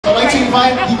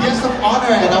invite the guest of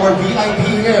honor and our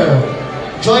VIP here.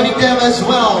 Joining them as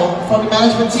well from the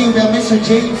management team, we have Mr.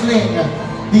 James Ling,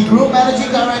 the Group Managing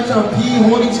Director of PE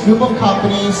Holdings Group of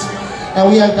Companies.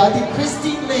 And we have got the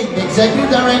Christine Ling, the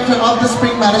Executive Director of the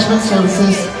Spring Management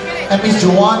Services, and Ms.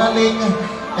 Joanna Ling,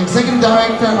 Executive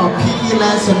Director of PE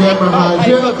Lands and Neighborhood.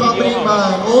 Here accompanied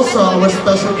by also our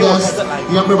special guest,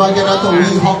 Yang Berbahagia Dato'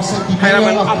 Wee Hong Sek, the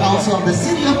Mayor of Council of the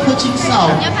City of Kuching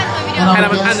South, and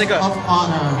our guest of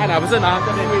honor.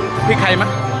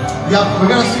 Yeah, we're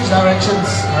gonna switch directions,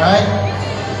 alright?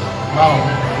 Wow.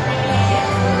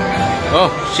 Oh,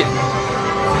 shit.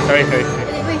 Sorry.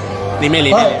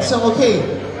 Alright, so okay.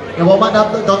 The woman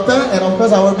doctor, and of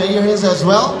course our mayor is as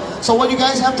well. So what you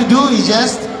guys have to do is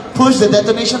just push the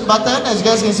detonation button. As you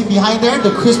guys can see behind there,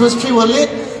 the Christmas tree will lit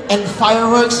and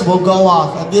fireworks will go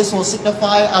off. And this will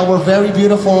signify our very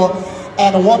beautiful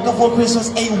and wonderful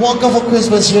Christmas, a wonderful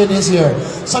Christmas here this year.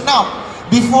 So now,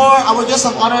 before our guest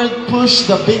of honor push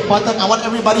the big button, I want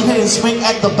everybody here in swing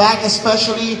at the back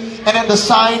especially, and at the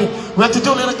side, we have to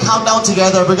do a little countdown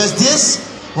together because this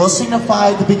will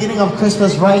signify the beginning of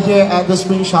Christmas right here at the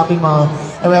Spring Shopping Mall.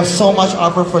 And we have so much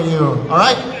offer for you,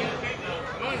 alright?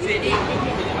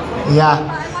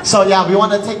 Yeah, so yeah, we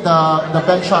want to take the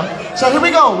back shot. So here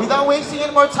we go, without wasting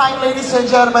any more time, ladies and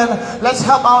gentlemen, let's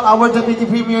help out our Deputy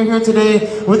Premier here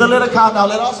today with a little countdown.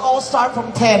 Let us all start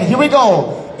from 10. Here we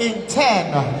go. In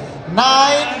 10,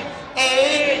 9,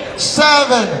 8,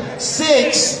 7,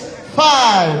 6,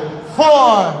 5,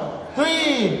 4,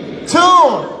 3, 2,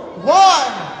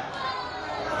 1.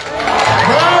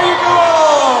 There you go.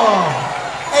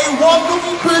 A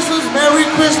wonderful Christmas, Merry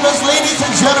Christmas, ladies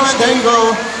and gentlemen. There you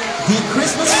go. The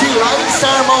Christmas tree lighting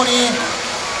ceremony.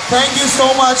 Thank you so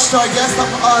much to our guest of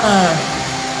honor,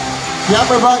 Yang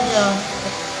Berbahagia,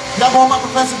 Yang Muhammad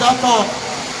Professor Dato'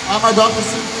 Amar Dr.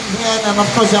 Serian, and of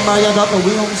course Yang Berbahagia Dato'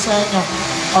 Wee Hong Sek,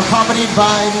 accompanied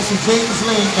by Mr. James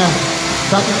Ling,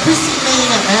 Dr. Christine Ling,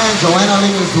 and Joanna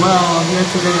Ling as well here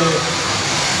today.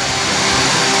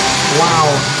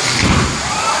 Wow.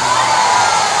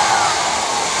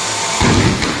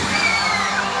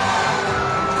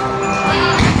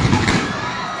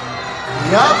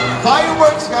 Yup,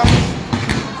 fireworks, guys.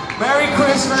 Merry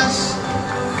Christmas.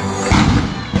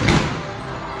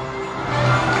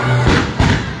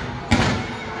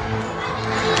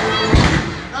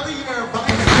 Another year of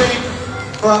spring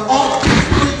for all of the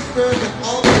spring spirits and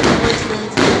all of the spring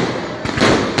spirits.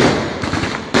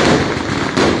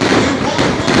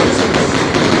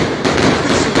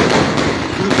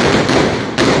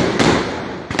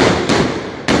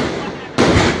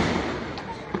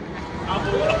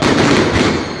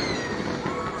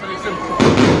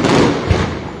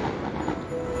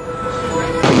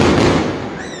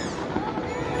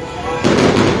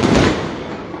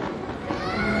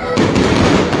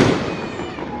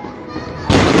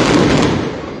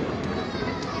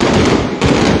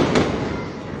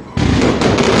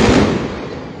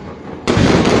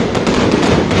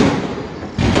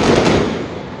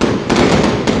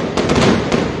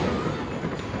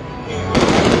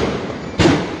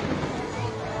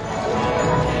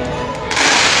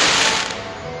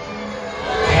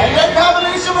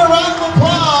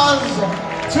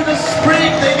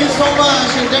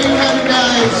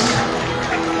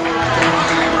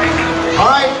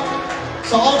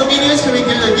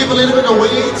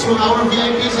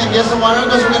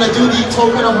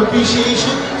 Token of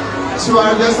appreciation to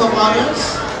our guest of honors.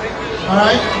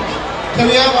 Alright? Can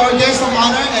we have our guest of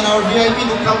honor and our VIP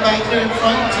to come back here in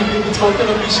front to do the token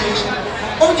of appreciation?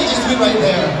 Or we can just do it right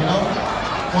there, you know?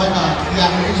 Why not?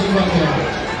 Yeah, we can do it right there.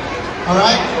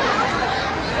 Alright?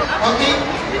 Okay.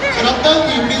 So Doctor,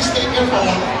 can you please take your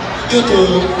phone to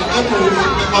approve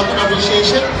the token of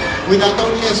appreciation with Dr.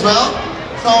 as well.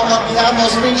 So on behalf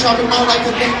of Spring Shopping Mall, I'd like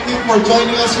to thank you for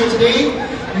joining us here today.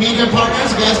 Media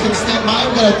partners, you guys can stand by.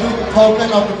 We're gonna do the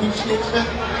token of appreciation.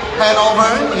 Head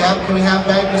over. Yeah, can we have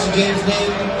back Mr. James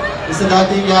Ling, Mr.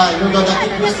 Dati, yeah, you're gonna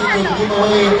Dati Christie to give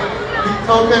away the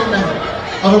token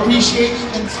of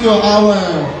appreciation to our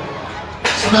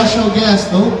special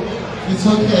guest. No, it's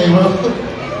okay. We're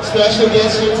special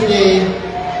guest here today,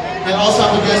 and also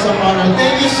our guest of honor.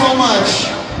 Thank you so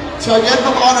much. So our guest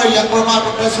of honor, Yang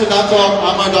Muhammad Professor Dato'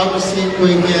 Amar Dr.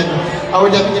 Serian, our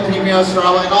Deputy Premier of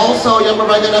Sarawak, and also Yang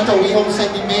Berbahagia Dato' Wee Hong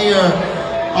Sek, the Mayor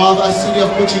of the City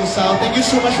of Kuching South. Thank you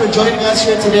so much for joining us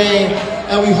here today,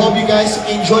 and we hope you guys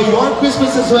enjoy your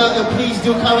Christmas as well, and please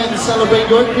do come and celebrate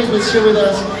your Christmas here with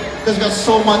us, because we've got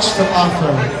so much to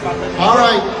offer.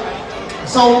 Alright,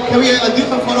 so can we do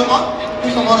some photo op?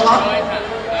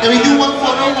 Can we do one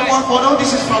more photo?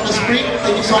 This is from the spring.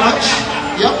 Thank you so much.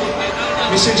 Yep.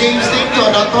 Mr. James, thank you,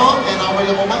 Dato', and our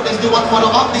moment. do one photo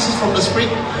op. This is from the spring.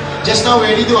 Just now we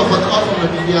already do a photo op from the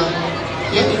media.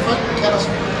 Yeah, in front. Can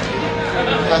also.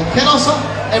 Can also.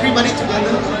 Everybody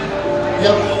together.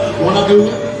 Yep. Wanna do?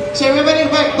 So everybody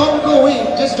back. Don't go away.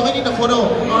 Just join in the photo.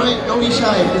 All right. Don't be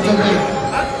shy. It's okay.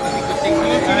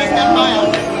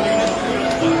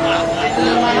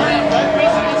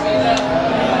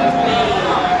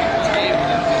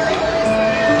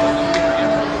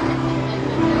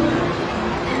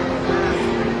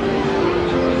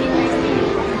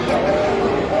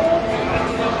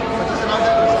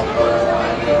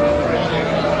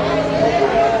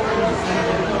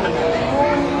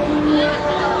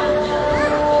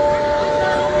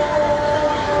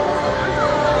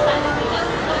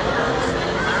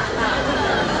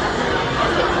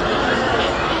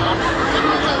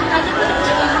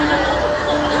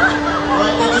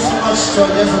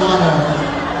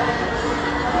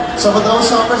 So for those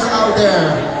shoppers out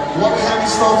there, what we have in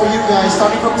store for you guys,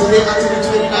 starting from today until the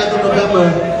 29th of November,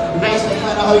 you guys can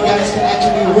find out how you guys can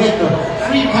actually win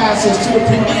free passes to the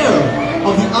premiere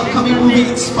of the upcoming movie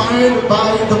inspired by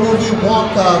the movie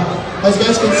Wonka. As you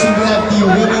guys can see, we have the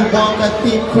Willy Wonka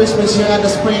themed Christmas here at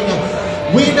the spring.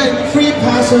 Win free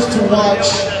passes to watch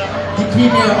the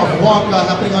premiere of Wonka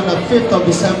happening on the 5th of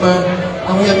December.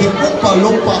 And we have the Oompa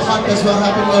Loompa Hunt as well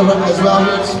happening as well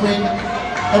here in spring.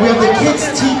 And we have the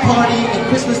kids tea party, a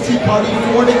Christmas tea party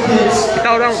for the kids.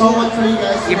 So much for you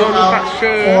guys to go out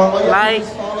for. Like,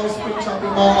 follow Spring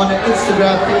Shopping Mall on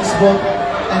Instagram, Facebook,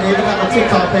 and they even have a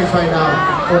TikTok page right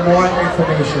now for more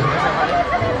information.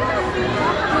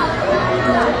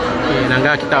 Okay,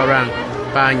 nangga kita orang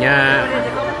banyak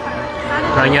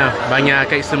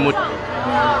kayak semut.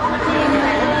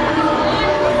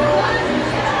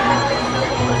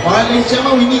 Alright, ladies and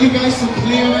gentlemen, we need you guys to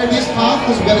clear this path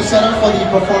because we got to set up for the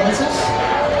performances.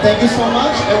 Thank you so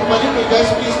much. Everybody, can you guys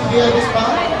please clear this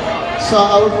path so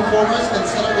our performers can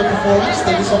set up the performance.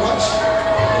 Thank you so much.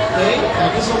 Okay,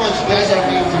 thank you so much. You guys are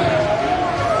amazing.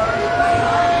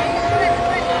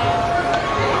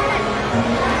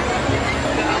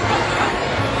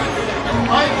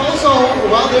 Alright, also,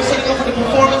 while they're setting up for the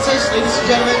performances, ladies and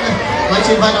gentlemen, I'd like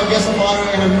to invite our guest of honor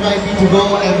and everybody to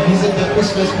go and visit the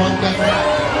Christmas market.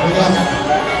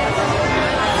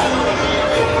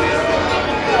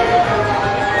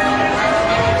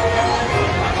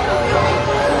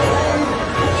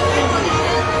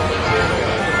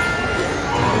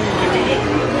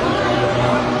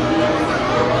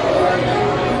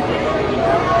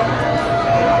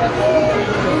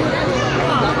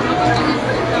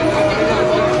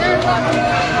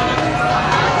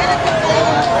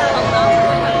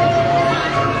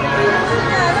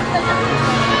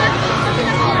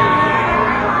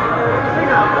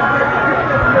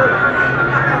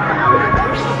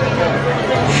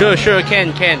 Sure,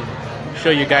 can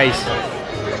show you guys.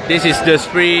 This is the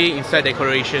spring inside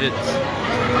decorations.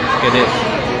 Look at it.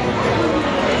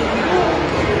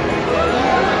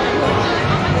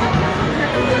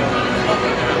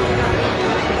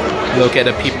 Look at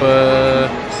the people.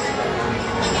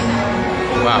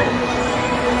 Wow.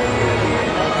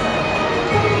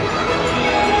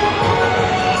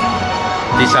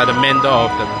 These are the vendor of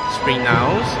the spring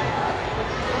nows.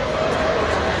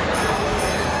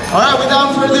 Alright,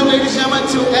 without further ado, ladies and gentlemen,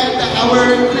 to end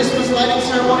our Christmas lighting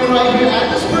ceremony right here at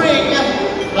the spring,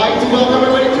 I'd like to welcome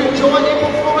everybody